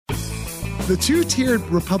the two-tiered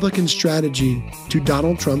Republican strategy to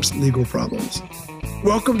Donald Trump's legal problems.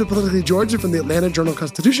 Welcome to Politically Georgia from the Atlanta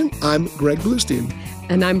Journal-Constitution. I'm Greg Bluestein.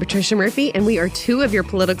 And I'm Patricia Murphy, and we are two of your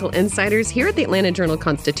political insiders here at the Atlanta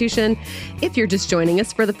Journal-Constitution. If you're just joining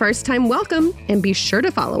us for the first time, welcome, and be sure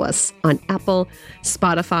to follow us on Apple,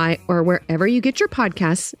 Spotify, or wherever you get your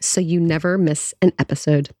podcasts so you never miss an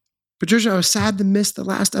episode. Patricia, I was sad to miss the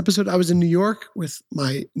last episode. I was in New York with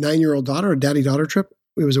my 9-year-old daughter, a daddy-daughter trip.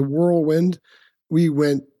 It was a whirlwind. We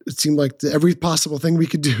went, it seemed like every possible thing we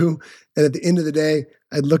could do. And at the end of the day,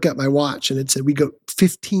 I'd look at my watch and it said we go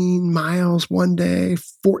 15 miles one day,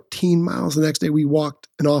 14 miles the next day. We walked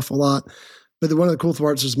an awful lot. But one of the cool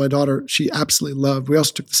parts was my daughter, she absolutely loved. We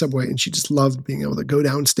also took the subway and she just loved being able to go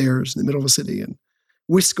downstairs in the middle of a city and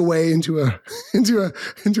whisk away into a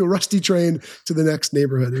rusty train to the next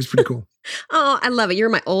neighborhood. It was pretty cool. Oh, I love it. You're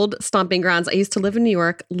my old stomping grounds. I used to live in New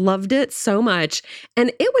York, loved it so much.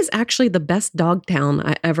 And it was actually the best dog town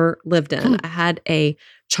I ever lived in. I had a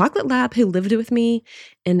chocolate lab who lived with me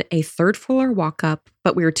in a third floor walk up,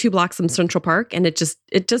 but we were 2 blocks from Central Park, and it just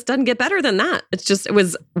doesn't get better than that. It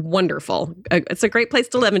was wonderful. It's a great place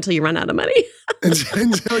to live until you run out of money.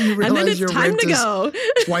 Until you realize your rent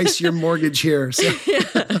is twice your mortgage here. So.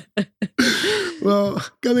 Yeah. Well,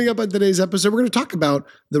 coming up on today's episode, we're going to talk about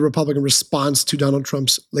the Republican response to Donald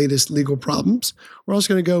Trump's latest legal problems. We're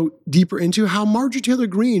also going to go deeper into how Marjorie Taylor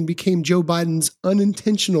Greene became Joe Biden's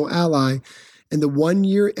unintentional ally and the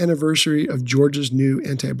 1-year anniversary of Georgia's new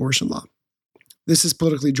anti-abortion law. This is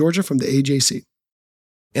Politically Georgia from the AJC.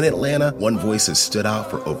 In Atlanta, one voice has stood out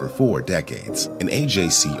for over 4 decades. An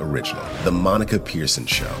AJC original, The Monica Pearson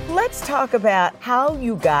Show. Let's talk about how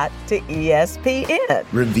you got to ESPN.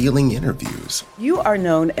 Revealing interviews. You are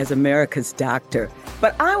known as America's doctor,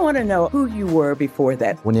 but I want to know who you were before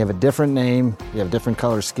that. When you have a different name, you have different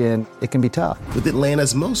color skin, it can be tough. With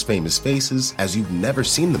Atlanta's most famous faces as you've never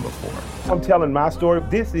seen them before. I'm telling my story.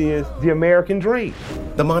 This is the American dream.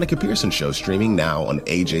 The Monica Pearson Show, streaming now on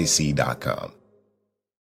AJC.com.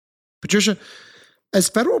 Patricia, as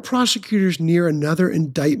federal prosecutors near another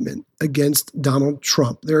indictment against Donald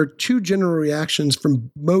Trump, there are 2 general reactions from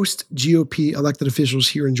most GOP elected officials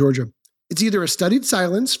here in Georgia. It's either a studied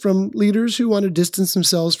silence from leaders who want to distance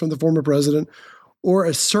themselves from the former president, or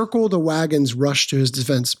a circle the wagons rush to his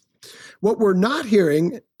defense. What we're not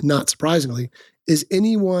hearing, not surprisingly, is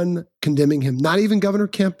anyone condemning him. Not even Governor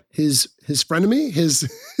Kemp, his frenemy,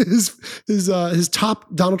 his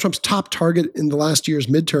top, Donald Trump's top target in the last year's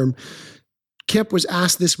midterm. Kemp was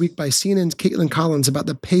asked this week by CNN's Caitlin Collins about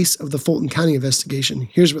the pace of the Fulton County investigation.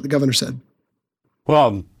 Here's what the governor said. Well,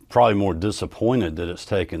 I'm probably more disappointed that it's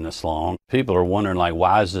taken this long. People are wondering,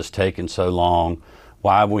 why is this taking so long?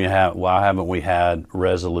 Why haven't we had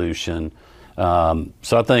resolution?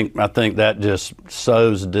 So I think that just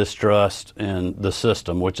sows distrust in the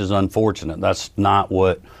system, which is unfortunate. That's not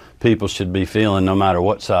what people should be feeling, no matter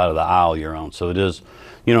what side of the aisle you're on. So it is,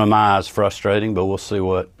 in my eyes, frustrating, but we'll see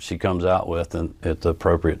what she comes out with at the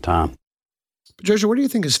appropriate time. Patricia, what do you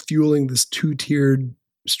think is fueling this 2-tiered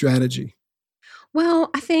strategy?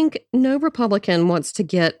 Well, I think no Republican wants to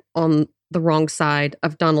get on the wrong side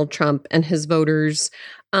of Donald Trump and his voters.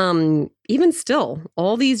 Even still,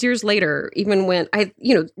 all these years later, even when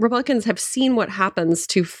Republicans have seen what happens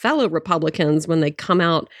to fellow Republicans when they come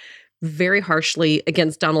out very harshly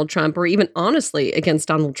against Donald Trump, or even honestly against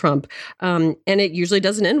Donald Trump. And it usually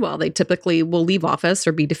doesn't end well. They typically will leave office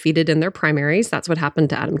or be defeated in their primaries. That's what happened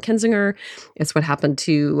to Adam Kinzinger. It's what happened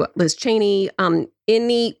to Liz Cheney.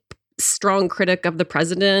 Any strong critic of the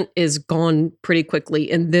president is gone pretty quickly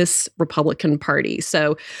in this Republican Party.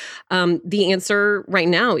 So the answer right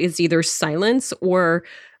now is either silence or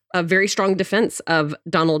a very strong defense of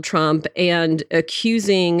Donald Trump and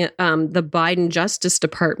accusing the Biden Justice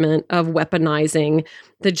Department of weaponizing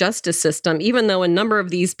the justice system, even though a number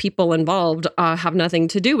of these people involved have nothing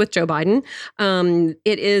to do with Joe Biden.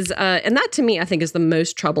 It is, and that to me, I think is the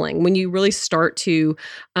most troubling. When you really start to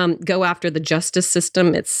go after the justice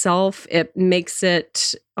system itself, it makes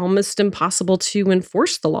it almost impossible to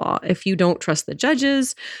enforce the law. If you don't trust the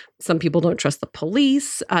judges, some people don't trust the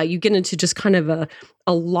police, you get into just kind of a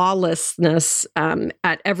lawlessness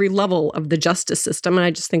at every level of the justice system. And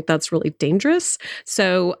I just think that's really dangerous.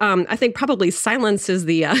 So I think probably silence is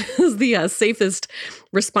the safest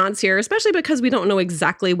response here, especially because we don't know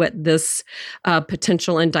exactly what this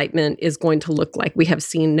potential indictment is going to look like. We have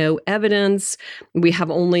seen no evidence. We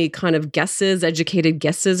have only kind of guesses, educated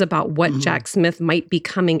guesses about what Jack Smith might be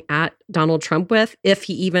coming at Donald Trump with, if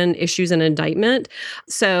he even issues an indictment.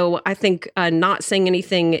 So I think not saying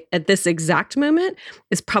anything at this exact moment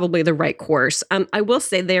is probably the right course. I will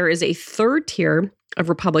say there is a third tier of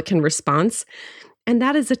Republican response. And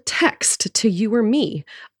that is a text to you or me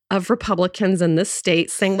of Republicans in this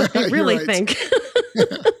state saying what they really think.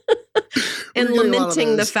 And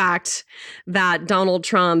lamenting the fact that Donald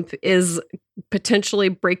Trump is potentially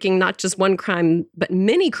breaking not just one crime, but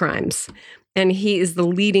many crimes. And he is the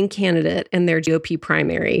leading candidate in their GOP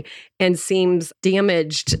primary and seems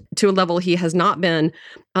damaged to a level he has not been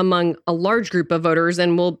among a large group of voters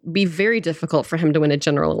and will be very difficult for him to win a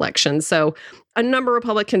general election. So a number of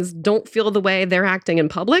Republicans don't feel the way they're acting in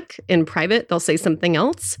public. In private, they'll say something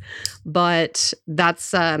else. But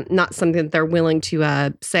that's not something that they're willing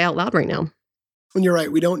to say out loud right now. And you're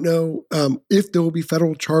right. We don't know if there will be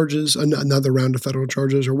federal charges, another round of federal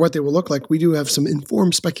charges, or what they will look like. We do have some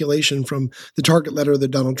informed speculation from the target letter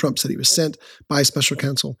that Donald Trump said he was sent by special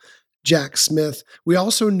counsel Jack Smith. We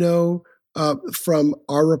also know from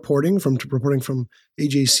our reporting from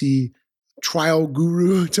AJC trial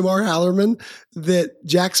guru Tamar Hallerman, that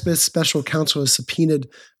Jack Smith's special counsel has subpoenaed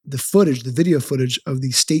the video footage of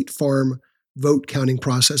the State Farm vote counting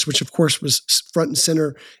process, which of course was front and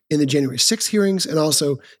center in the January 6th hearings and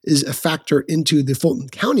also is a factor into the Fulton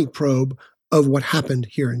County probe of what happened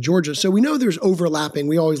here in Georgia. So we know there's overlapping.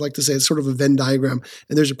 We always like to say it's sort of a Venn diagram,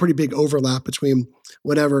 and there's a pretty big overlap between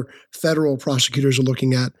whatever federal prosecutors are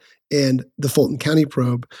looking at and the Fulton County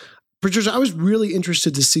probe. Patricia, I was really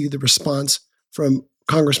interested to see the response from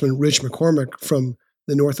Congressman Rich McCormick from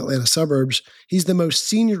the North Atlanta suburbs. He's the most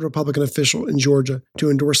senior Republican official in Georgia to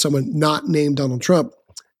endorse someone not named Donald Trump.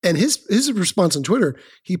 And his response on Twitter,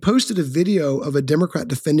 he posted a video of a Democrat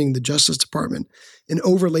defending the Justice Department and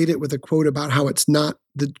overlaid it with a quote about how it's not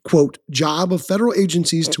the, quote, job of federal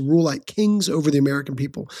agencies to rule like kings over the American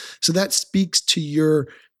people. So that speaks to your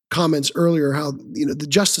comments earlier, how, the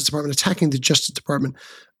Justice Department, attacking the Justice Department.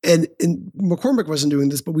 And McCormick wasn't doing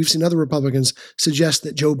this, but we've seen other Republicans suggest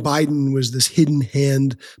that Joe Biden was this hidden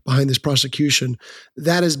hand behind this prosecution.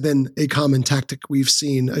 That has been a common tactic we've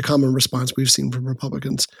seen, a common response we've seen from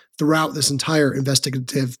Republicans throughout this entire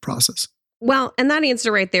investigative process. Well, and that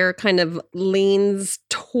answer right there kind of leans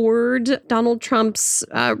toward Donald Trump's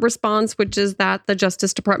response, which is that the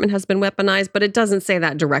Justice Department has been weaponized, but it doesn't say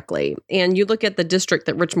that directly. And you look at the district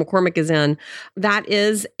that Rich McCormick is in, that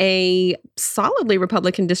is a solidly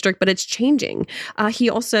Republican district, but it's changing. He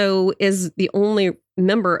also is the only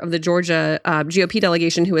member of the Georgia GOP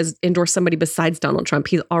delegation who has endorsed somebody besides Donald Trump.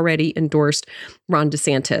 He's already endorsed Ron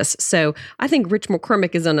DeSantis. So I think Rich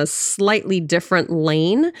McCormick is in a slightly different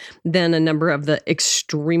lane than a number of the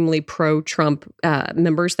extremely pro-Trump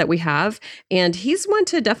members that we have. And he's one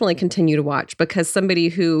to definitely continue to watch, because somebody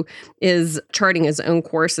who is charting his own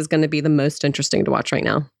course is going to be the most interesting to watch right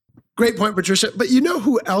now. Great point, Patricia. But you know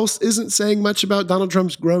who else isn't saying much about Donald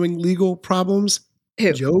Trump's growing legal problems?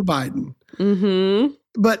 Who? Joe Biden. Mm-hmm.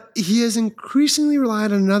 But he has increasingly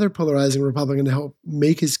relied on another polarizing Republican to help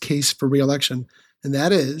make his case for re-election, and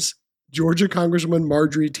that is Georgia Congresswoman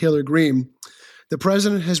Marjorie Taylor Greene. The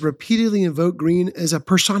president has repeatedly invoked Greene as a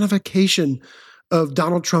personification of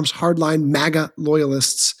Donald Trump's hardline MAGA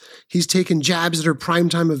loyalists. He's taken jabs at her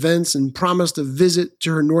primetime events and promised a visit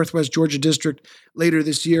to her Northwest Georgia district later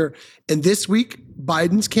this year. And this week,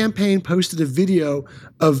 Biden's campaign posted a video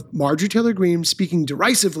of Marjorie Taylor Greene speaking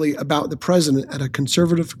derisively about the president at a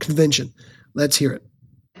conservative convention. Let's hear it.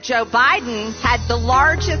 Joe Biden had the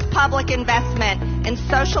largest public investment in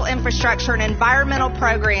social infrastructure and environmental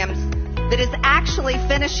programs that is actually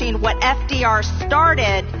finishing what FDR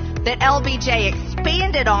started, that LBJ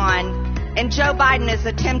expanded on, and Joe Biden is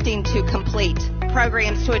attempting to complete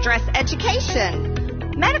programs to address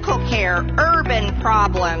education, medical care, urban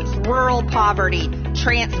problems, rural poverty,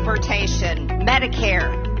 transportation,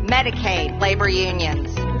 Medicare, Medicaid, labor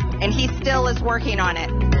unions, and he still is working on it.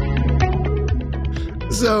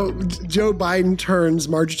 So Joe Biden turns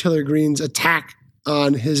Marjorie Taylor Greene's attack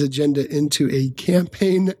on his agenda into a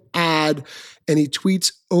campaign ad, and he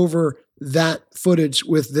tweets over that footage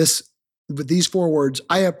with these 4 words: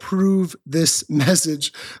 "I approve this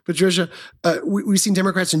message." Patricia, we've seen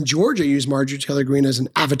Democrats in Georgia use Marjorie Taylor Greene as an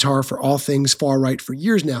avatar for all things far right for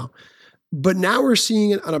years now, but now we're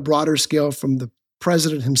seeing it on a broader scale from the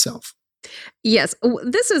president himself. Yes,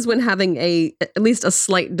 this is when having at least a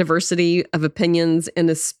slight diversity of opinions in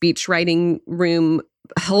a speech writing room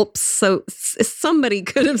helps. So somebody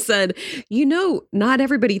could have said, not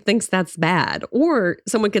everybody thinks that's bad. Or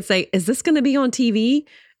someone could say, is this going to be on TV?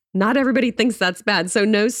 Not everybody thinks that's bad. So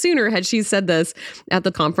no sooner had she said this at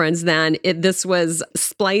the conference than this was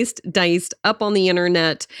spliced, diced up on the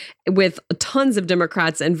internet with tons of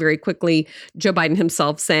Democrats, and very quickly Joe Biden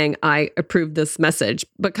himself saying, I approve this message,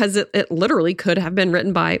 because it literally could have been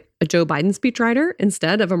written by a Joe Biden speechwriter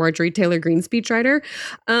instead of a Marjorie Taylor Greene speechwriter.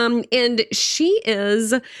 And she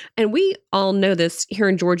is, and we all know this here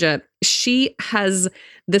in Georgia, she has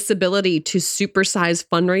this ability to supersize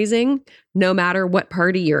fundraising no matter what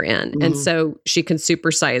party you're in. Mm-hmm. And so she can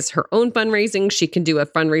supersize her own fundraising. She can do a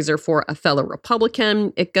fundraiser for a fellow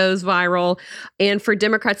Republican. It goes viral. And for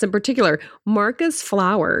Democrats in particular, Marcus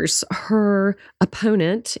Flowers, her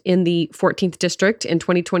opponent in the 14th district in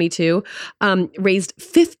 2022, raised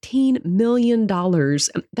 $15 million.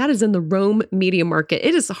 That is in the Rome media market.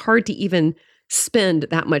 It is hard to even spend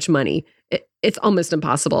that much money. It's almost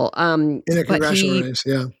impossible. In a congressional race,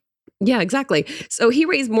 yeah. Yeah, exactly. So he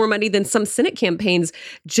raised more money than some Senate campaigns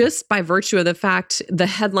just by virtue of the fact the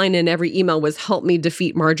headline in every email was "Help me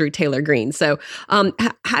defeat Marjorie Taylor Greene." So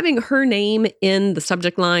having her name in the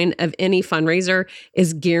subject line of any fundraiser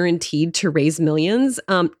is guaranteed to raise millions,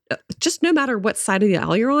 just no matter what side of the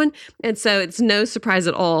aisle you're on. And so it's no surprise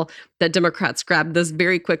at all that Democrats grabbed this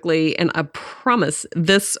very quickly. And I promise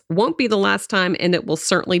this won't be the last time, and it will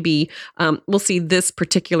certainly be, we'll see this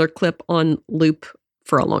particular clip on loop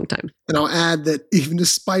for a long time. And I'll add that even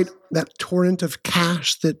despite that torrent of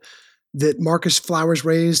cash that Marcus Flowers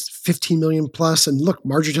raised, $15 million plus, and look,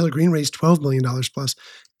 Marjorie Taylor Greene raised $12 million plus,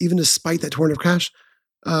 even despite that torrent of cash,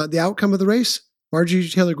 the outcome of the race, Marjorie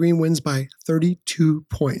Taylor Greene wins by 32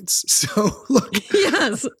 points. So look,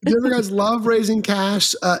 yes. Democrats love raising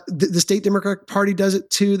cash. The state Democratic Party does it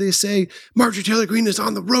too. They say Marjorie Taylor Greene is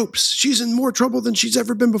on the ropes. She's in more trouble than she's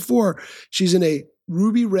ever been before. She's in a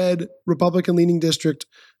ruby red Republican-leaning district.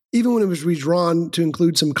 Even when it was redrawn to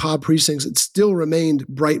include some Cobb precincts, it still remained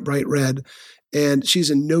bright, bright red. And she's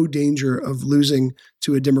in no danger of losing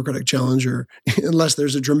to a Democratic challenger unless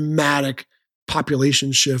there's a dramatic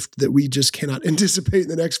population shift that we just cannot anticipate in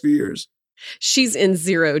the next few years. She's in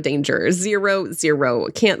zero danger. Zero.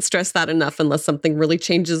 Can't stress that enough unless something really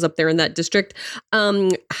changes up there in that district.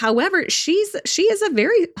 However, she is a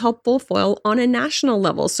very helpful foil on a national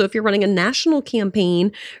level. So if you're running a national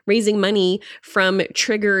campaign, raising money from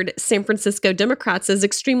triggered San Francisco Democrats is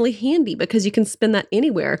extremely handy because you can spend that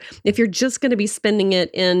anywhere. If you're just going to be spending it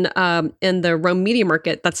in the Rome media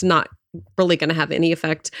market, that's not really going to have any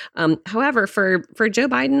effect. However, for Joe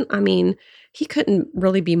Biden, I mean, he couldn't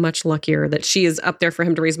really be much luckier that she is up there for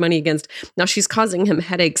him to raise money against. Now, she's causing him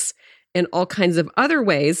headaches in all kinds of other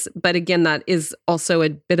ways. But again, that is also a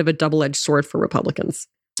bit of a double-edged sword for Republicans.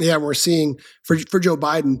 Yeah, we're seeing for Joe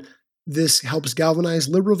Biden, this helps galvanize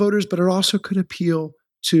liberal voters, but it also could appeal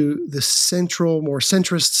to the central, more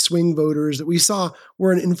centrist swing voters that we saw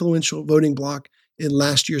were an influential voting bloc in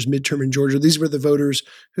last year's midterm in Georgia. These were the voters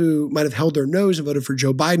who might have held their nose and voted for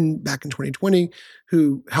Joe Biden back in 2020,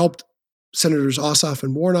 who helped Senators Ossoff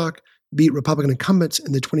and Warnock beat Republican incumbents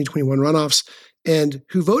in the 2021 runoffs, and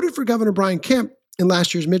who voted for Governor Brian Kemp in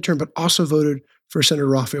last year's midterm, but also voted for Senator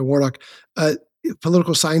Raphael Warnock.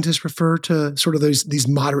 Political scientists refer to sort of these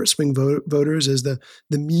moderate swing voters as the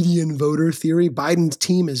median voter theory. Biden's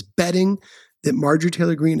team is betting that Marjorie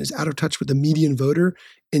Taylor Greene is out of touch with the median voter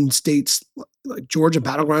in states like Georgia,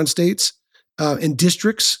 battleground states, in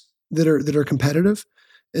districts that are competitive,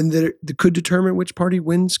 and that could determine which party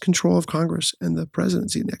wins control of Congress and the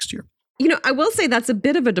presidency next year. You know, I will say that's a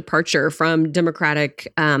bit of a departure from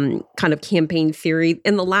Democratic kind of campaign theory.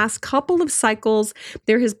 In the last couple of cycles,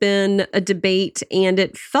 there has been a debate, and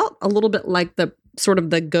it felt a little bit like the sort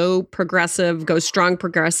of the go progressive, go strong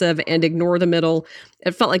progressive, and ignore the middle.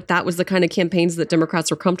 It felt like that was the kind of campaigns that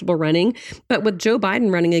Democrats were comfortable running. But with Joe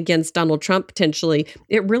Biden running against Donald Trump, potentially,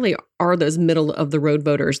 it really are those middle of the road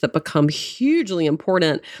voters that become hugely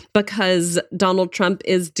important because Donald Trump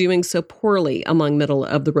is doing so poorly among middle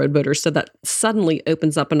of the road voters. So that suddenly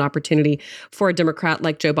opens up an opportunity for a Democrat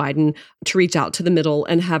like Joe Biden to reach out to the middle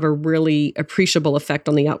and have a really appreciable effect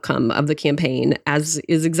on the outcome of the campaign, as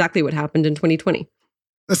is exactly what happened in 2020.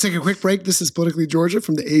 Let's take a quick break. This is Politically Georgia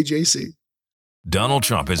from the AJC. Donald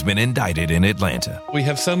Trump has been indicted in Atlanta. We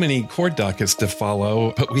have so many court dockets to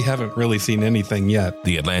follow, but we haven't really seen anything yet.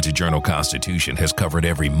 The Atlanta Journal-Constitution has covered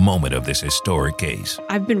every moment of this historic case.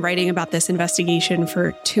 I've been writing about this investigation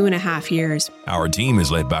for 2.5 years. Our team is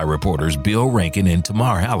led by reporters Bill Rankin and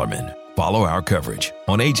Tamar Hallerman. Follow our coverage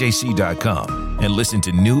on AJC.com and listen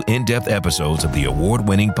to new in-depth episodes of the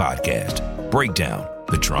award-winning podcast, Breakdown,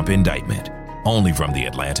 the Trump Indictment, only from the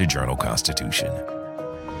Atlanta Journal-Constitution.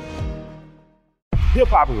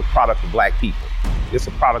 Hip-hop is a product of black people. It's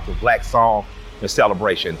a product of black song. and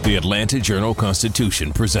celebration. The Atlanta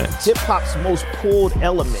Journal-Constitution presents hip-hop's most pulled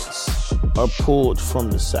elements are pulled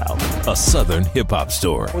from the South. A Southern hip-hop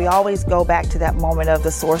story. We always go back to that moment of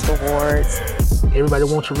the Source Awards. Everybody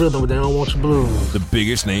wants your rhythm, but they don't want your blues. The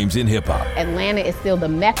biggest names in hip-hop. Atlanta is still the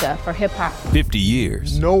mecca for hip-hop. 50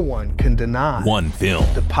 years. No one can deny one film.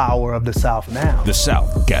 The power of the South now. The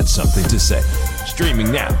South got something to say.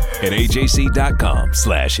 Streaming now at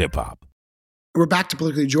ajc.com/hiphop. We're back to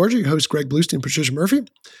Politically Georgia. Your host, Greg Bluestein and Patricia Murphy.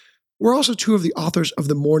 We're also two of the authors of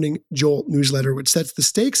the Morning Jolt newsletter, which sets the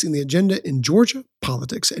stakes in the agenda in Georgia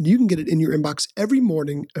politics. And you can get it in your inbox every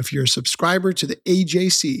morning if you're a subscriber to the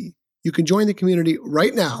AJC. You can join the community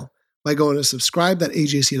right now by going to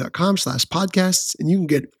subscribe.ajc.com/podcasts, and you can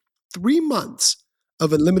get 3 months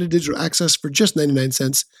of unlimited digital access for just 99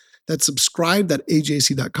 cents. That's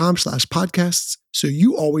subscribe.ajc.com/podcasts, so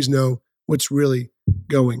you always know what's really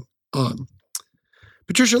going on.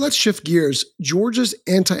 Patricia, let's shift gears. Georgia's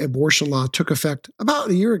anti-abortion law took effect about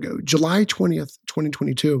a year ago, July 20th,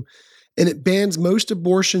 2022, and it bans most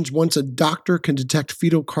abortions once a doctor can detect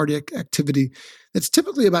fetal cardiac activity. That's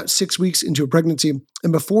typically about 6 weeks into a pregnancy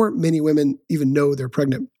and before many women even know they're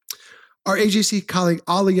pregnant. Our AJC colleague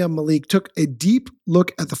Alia Malik took a deep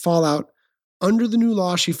look at the fallout. Under the new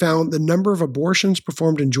law, she found the number of abortions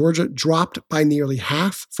performed in Georgia dropped by nearly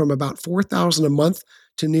half, from about 4,000 a month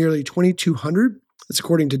to nearly 2,200. That's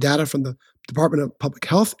according to data from the Department of Public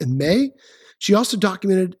Health in May. She also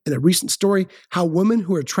documented in a recent story how women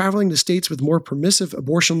who are traveling to states with more permissive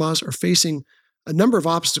abortion laws are facing a number of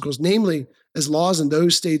obstacles, namely, as laws in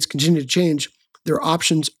those states continue to change, their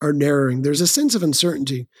options are narrowing. There's a sense of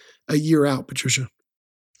uncertainty a year out, Patricia.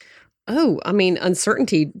 Oh, I mean,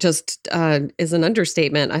 uncertainty just is an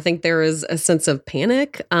understatement. I think there is a sense of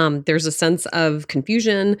panic. There's a sense of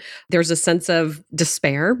confusion. There's a sense of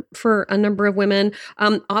despair for a number of women.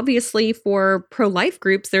 Obviously, for pro-life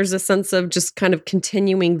groups, there's a sense of just kind of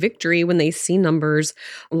continuing victory when they see numbers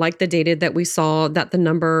like the data that we saw, that the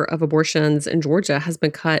number of abortions in Georgia has been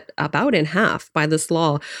cut about in half by this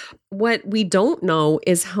law. What we don't know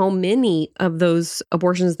is how many of those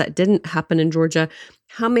abortions that didn't happen in Georgia,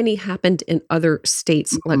 how many happened in other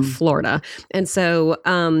states like Florida. And so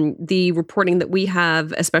the reporting that we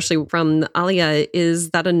have, especially from Alia,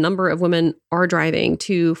 is that a number of women are driving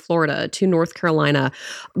to Florida, to North Carolina.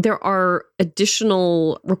 There are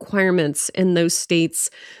additional requirements in those states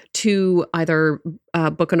to either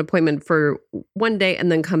book an appointment for one day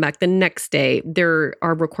and then come back the next day. There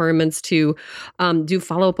are requirements to do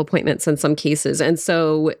follow-up appointments in some cases. And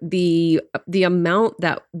so the amount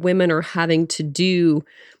that women are having to do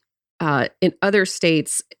in other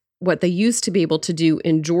states, what they used to be able to do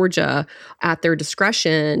in Georgia at their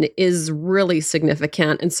discretion, is really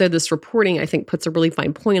significant. And so this reporting, I think, puts a really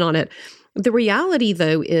fine point on it. The reality,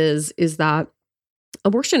 though, is that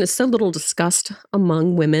abortion is so little discussed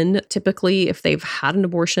among women, typically, if they've had an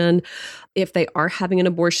abortion, if they are having an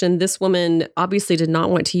abortion. This woman obviously did not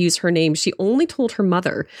want to use her name. She only told her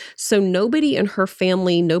mother. So nobody in her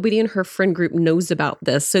family, nobody in her friend group knows about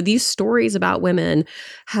this. So these stories about women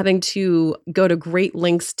having to go to great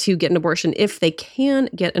lengths to get an abortion, if they can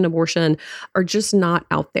get an abortion, are just not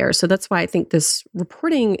out there. So that's why I think this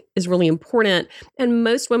reporting is really important. And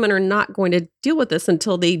most women are not going to deal with this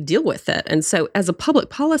until they deal with it. And so as a public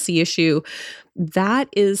policy issue, that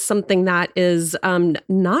is something that is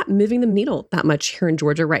not moving the needle that much here in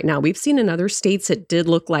Georgia right now. We've seen in other states it did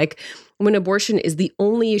look like when abortion is the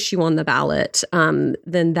only issue on the ballot,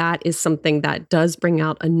 then that is something that does bring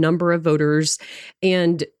out a number of voters,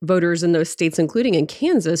 and voters in those states, including in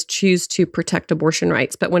Kansas, choose to protect abortion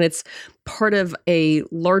rights. But when it's part of a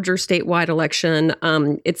larger statewide election,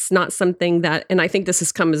 it's not something that, and I think this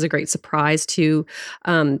has come as a great surprise to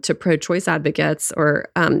pro-choice advocates, or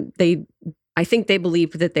I think they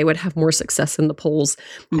believed that they would have more success in the polls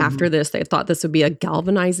after this. They thought this would be a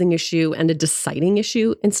galvanizing issue and a deciding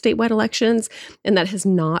issue in statewide elections, and that has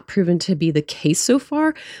not proven to be the case so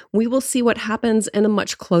far. We will see what happens in a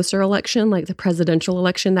much closer election, like the presidential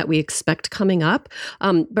election that we expect coming up.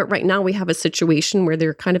 But right now we have a situation where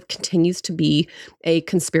there kind of continues to be a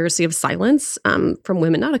conspiracy of silence from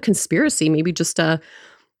women. Not a conspiracy, maybe just a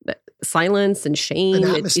silence and shame.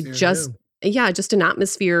 Just an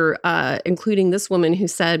atmosphere, including this woman who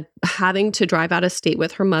said having to drive out of state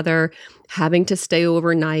with her mother, having to stay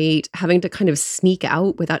overnight, having to kind of sneak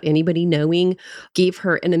out without anybody knowing, gave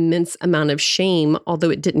her an immense amount of shame, although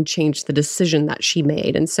it didn't change the decision that she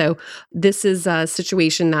made. And so this is a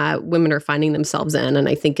situation that women are finding themselves in, and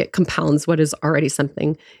I think it compounds what is already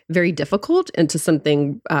something very difficult into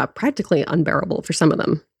something practically unbearable for some of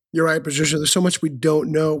them. You're right, Patricia. There's so much we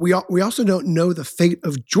don't know. We also don't know the fate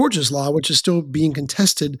of Georgia's law, which is still being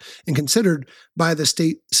contested and considered by the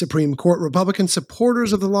state Supreme Court. Republican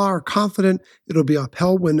supporters of the law are confident it'll be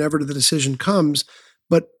upheld whenever the decision comes.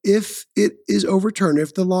 But if it is overturned,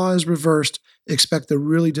 if the law is reversed, expect a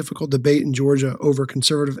really difficult debate in Georgia over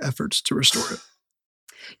conservative efforts to restore it.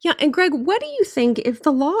 Yeah. And Greg, what do you think if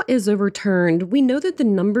the law is overturned? We know that the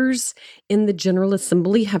numbers in the General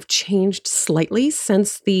Assembly have changed slightly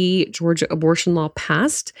since the Georgia abortion law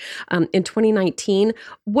passed in 2019.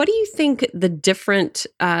 What do you think the different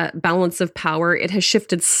balance of power? It has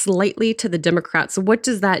shifted slightly to the Democrats. So what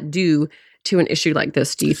does that do to an issue like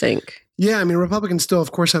this, do you think? Yeah, I mean, Republicans still,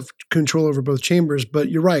 of course, have control over both chambers,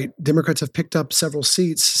 but you're right. Democrats have picked up several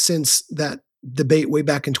seats since that debate way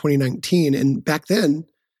back in 2019. And back then,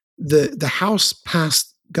 the House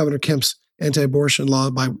passed Governor Kemp's anti-abortion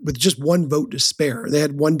law with just one vote to spare. They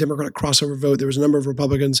had one Democratic crossover vote. There was a number of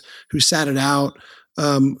Republicans who sat it out,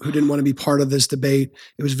 who didn't want to be part of this debate.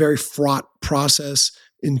 It was a very fraught process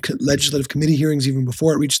in legislative committee hearings even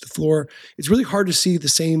before it reached the floor. It's really hard to see the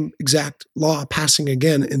same exact law passing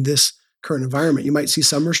again in this current environment. You might see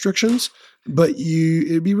some restrictions, but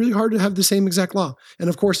it'd be really hard to have the same exact law. And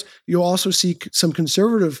of course, you'll also see some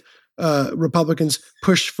conservative Republicans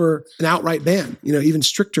push for an outright ban, even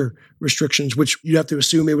stricter restrictions, which you'd have to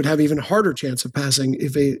assume it would have even a harder chance of passing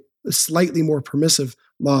if a slightly more permissive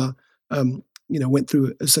law went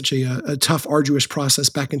through such a tough, arduous process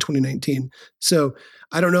back in 2019. So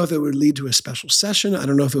I don't know if it would lead to a special session. I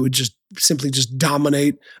don't know if it would just simply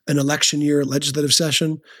dominate an election year legislative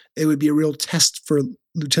session. It would be a real test for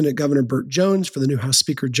Lieutenant Governor Burt Jones, for the new House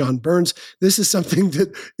Speaker John Burns. This is something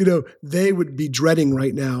that they would be dreading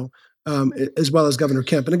right now, as well as Governor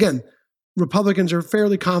Kemp. And again, Republicans are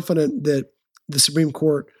fairly confident that the Supreme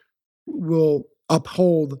Court will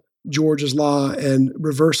uphold Georgia's law and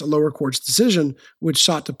reverse a lower court's decision, which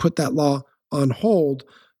sought to put that law on hold.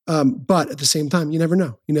 But at the same time, you never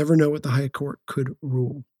know. You never know what the high court could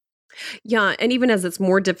rule. Yeah. And even as it's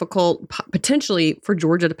more difficult potentially for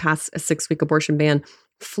Georgia to pass a 6-week abortion ban,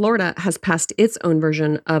 Florida has passed its own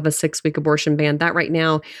version of a 6-week abortion ban. That right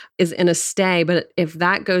now is in a stay. But if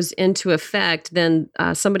that goes into effect, then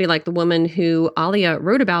somebody like the woman who Alia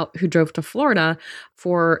wrote about, who drove to Florida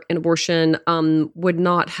for an abortion, would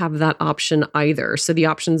not have that option either. So the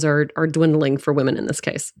options are dwindling for women in this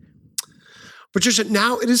case. Patricia,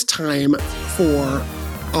 now it is time for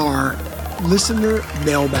our listener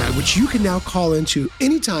mailbag, which you can now call into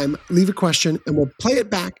anytime, leave a question, and we'll play it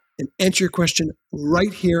back and answer your question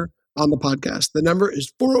right here on the podcast. The number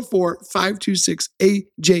is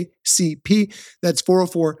 404-526-AJCP. That's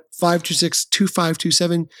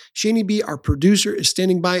 404-526-2527. Shani B., our producer, is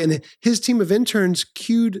standing by, and his team of interns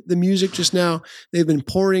cued the music just now. They've been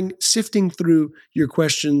sifting through your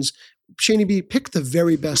questions. Shani B., pick the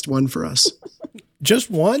very best one for us. Just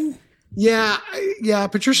one? Yeah.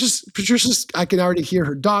 Patricia's. I can already hear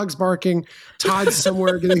her dogs barking. Todd's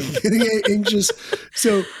somewhere getting anxious.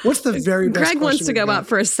 So, what's the very best? Greg wants to go out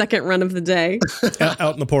for a second run of the day.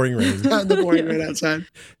 Out in the pouring rain. Out in the pouring rain outside.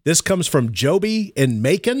 This comes from Joby in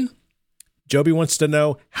Macon. Joby wants to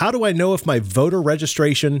know, how do I know if my voter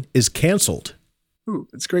registration is canceled? Ooh,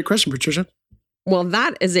 that's a great question, Patricia. Well,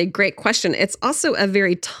 that is a great question. It's also a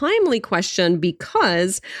very timely question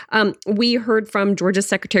because we heard from Georgia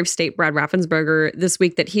Secretary of State Brad Raffensperger this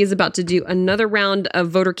week that he is about to do another round of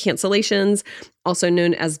voter cancellations, also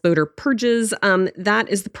known as voter purges. That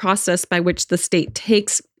is the process by which the state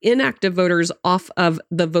takes inactive voters off of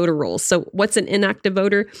the voter rolls. So what's an inactive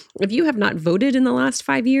voter? If you have not voted in the last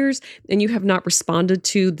 5 years and you have not responded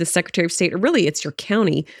to the Secretary of State, or really it's your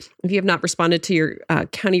county, if you have not responded to your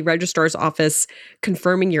county registrar's office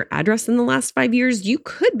confirming your address in the last 5 years, you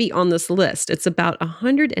could be on this list. It's about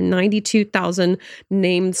 192,000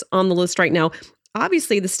 names on the list right now.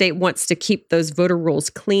 Obviously, the state wants to keep those voter rolls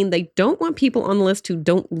clean. They don't want people on the list who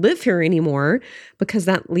don't live here anymore, because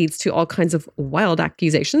that leads to all kinds of wild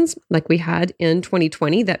accusations like we had in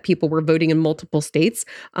 2020 that people were voting in multiple states.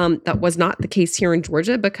 That was not the case here in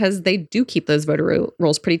Georgia because they do keep those voter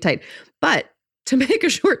rolls pretty tight. But to make a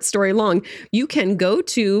short story long, you can go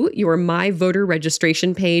to your My Voter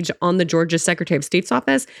Registration page on the Georgia Secretary of State's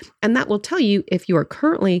office, and that will tell you if you are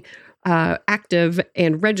currently active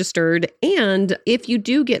and registered. And if you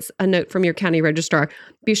do get a note from your county registrar,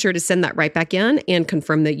 be sure to send that right back in and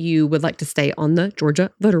confirm that you would like to stay on the Georgia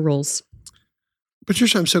voter rolls.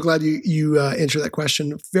 Patricia, I'm so glad you answered that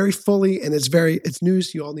question very fully, and it's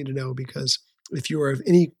news you all need to know, because if you are of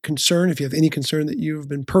any concern, if you have any concern that you've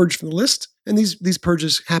been purged from the list, and these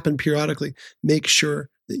purges happen periodically, make sure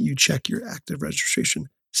that you check your active registration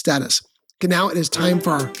status. Okay, now it is time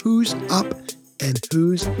for our Who's Up and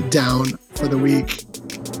Who's Down for the week.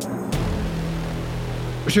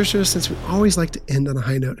 Patricia, since we always like to end on a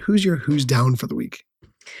high note, who's your Who's Down for the week?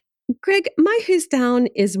 Greg, my Who's Down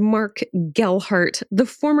is Mark Gellhardt, the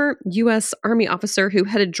former U.S. Army officer who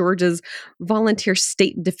headed Georgia's Volunteer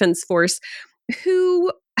State Defense Force,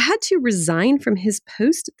 who had to resign from his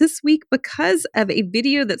post this week because of a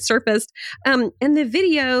video that surfaced. And the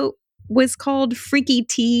video was called Freaky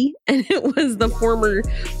T, and it was the former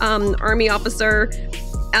Army officer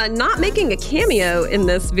not making a cameo in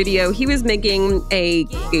this video. He was making a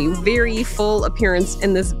very full appearance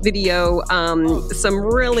in this video, some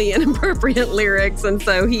really inappropriate lyrics, and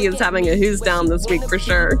so he is having a Who's Down this week for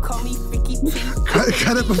sure.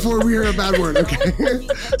 Cut it before we hear a bad word, okay?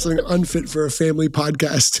 Something unfit for a family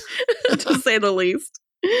podcast. To say the least.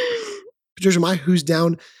 Patricia, my Who's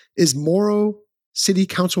Down is Morrow City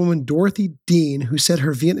Councilwoman Dorothy Dean, who said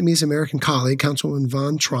her Vietnamese American colleague, Councilwoman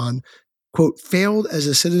Van Tran, quote, failed as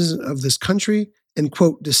a citizen of this country and,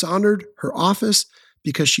 quote, dishonored her office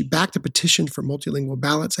because she backed a petition for multilingual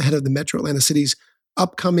ballots ahead of the Metro Atlanta City's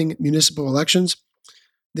upcoming municipal elections.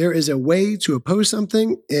 There is a way to oppose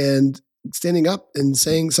something, and standing up and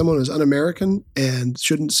saying someone is un-American and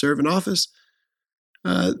shouldn't serve in office,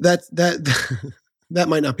 that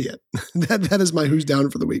might not be it. That is my Who's Down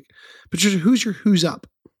for the week. Patricia, who's your Who's Up?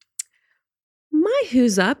 My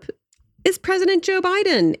Who's Up is President Joe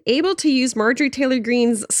Biden, able to use Marjorie Taylor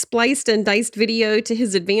Greene's spliced and diced video to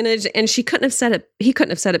his advantage, and he couldn't have said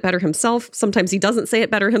it better himself. Sometimes he doesn't say it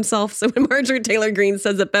better himself. So when Marjorie Taylor Greene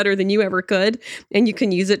says it better than you ever could, and you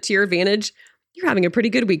can use it to your advantage, you're having a pretty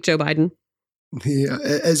good week, Joe Biden. Yeah,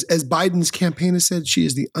 as Biden's campaign has said, she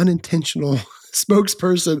is the unintentional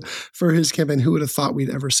spokesperson for his campaign. Who would have thought we'd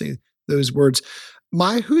ever say those words?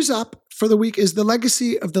 My Who's Up for the week is the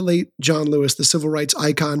legacy of the late John Lewis, the civil rights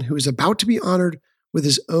icon who is about to be honored with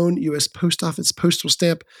his own U.S. Post Office postal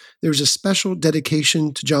stamp. There's a special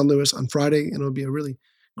dedication to John Lewis on Friday, and it'll be a really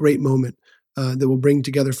great moment that will bring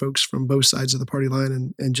together folks from both sides of the party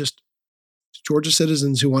line and just Georgia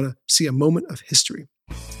citizens who want to see a moment of history.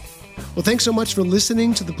 Well, thanks so much for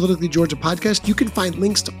listening to the Politically Georgia podcast. You can find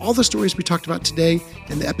links to all the stories we talked about today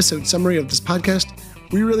in the episode summary of this podcast.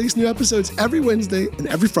 We release new episodes every Wednesday and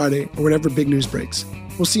every Friday or whenever big news breaks.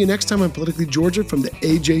 We'll see you next time on Politically Georgia from the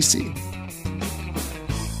AJC.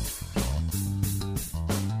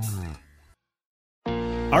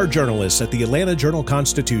 Our journalists at the Atlanta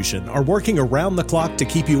Journal-Constitution are working around the clock to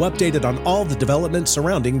keep you updated on all the developments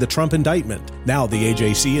surrounding the Trump indictment. Now the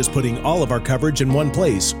AJC is putting all of our coverage in one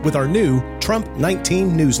place with our new Trump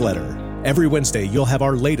 19 newsletter. Every Wednesday, you'll have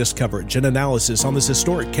our latest coverage and analysis on this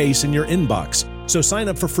historic case in your inbox. So sign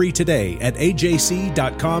up for free today at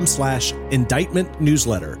ajc.com/indictment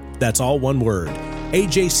newsletter. That's all one word.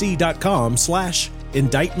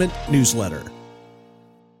 ajc.com/indictment newsletter.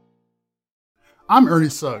 I'm Ernie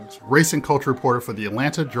Suggs, race and culture reporter for the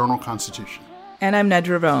Atlanta Journal-Constitution. And I'm Nedra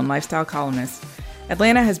Ravone, lifestyle columnist.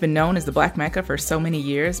 Atlanta has been known as the Black Mecca for so many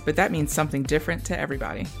years, but that means something different to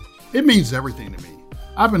everybody. It means everything to me.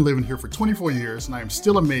 I've been living here for 24 years, and I am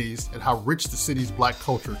still amazed at how rich the city's Black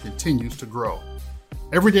culture continues to grow.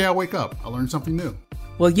 Every day I wake up, I learn something new.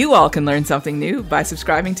 Well, you all can learn something new by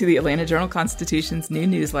subscribing to the Atlanta Journal-Constitution's new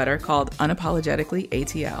newsletter called Unapologetically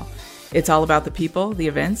ATL. It's all about the people, the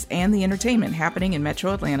events, and the entertainment happening in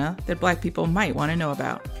Metro Atlanta that Black people might want to know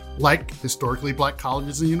about. Like historically Black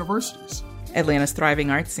colleges and universities. Atlanta's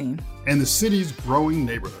thriving arts scene. And the city's growing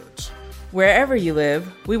neighborhoods. Wherever you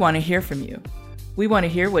live, we want to hear from you. We want to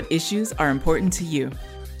hear what issues are important to you.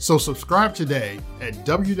 So subscribe today at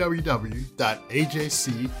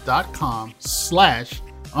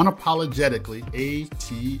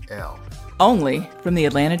www.ajc.com/unapologeticallyATL. Only from the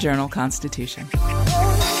Atlanta Journal-Constitution.